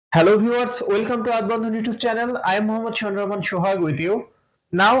Hello viewers, welcome to Earthbondhon YouTube channel. I am Mohammad Chandraman Sohag with you.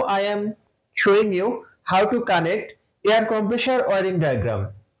 Now I am showing you how to connect air compressor wiring diagram.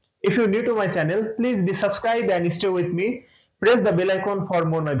 If you are new to my channel, please be subscribed and stay with me. Press the bell icon for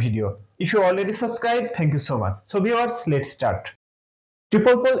more my video. If you already subscribed, thank you so much. So viewers, let's start.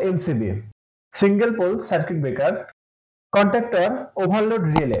 Triple pole MCB, single pole circuit breaker, contactor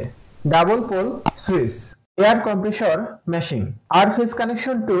overload relay, double pole switch, air compressor machine, R phase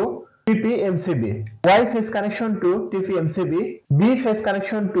connection to TP-MCB, Y phase connection to TP-MCB, B phase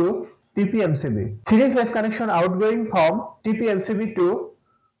connection to TP-MCB, 3 phase connection outgoing from TP-MCB to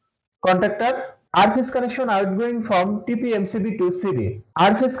contactor, R phase connection outgoing from TP-MCB to CD,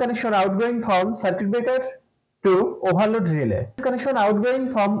 R phase connection outgoing from circuit breaker to overload relay, connection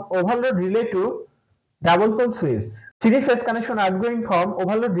outgoing from overload relay to double pole switch, 3 phase connection outgoing from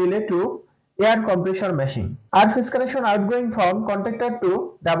overload relay to air compressor machine, R phase connection outgoing from contactor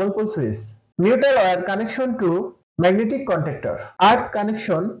to double pole switch, neutral wire connection to magnetic contactor, earth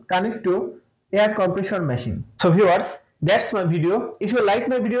connection connect to air compressor machine. So viewers, that's my video. If you like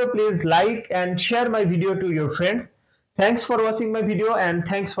my video, please like and share my video to your friends. Thanks for watching my video and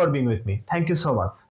thanks for being with me. Thank you so much.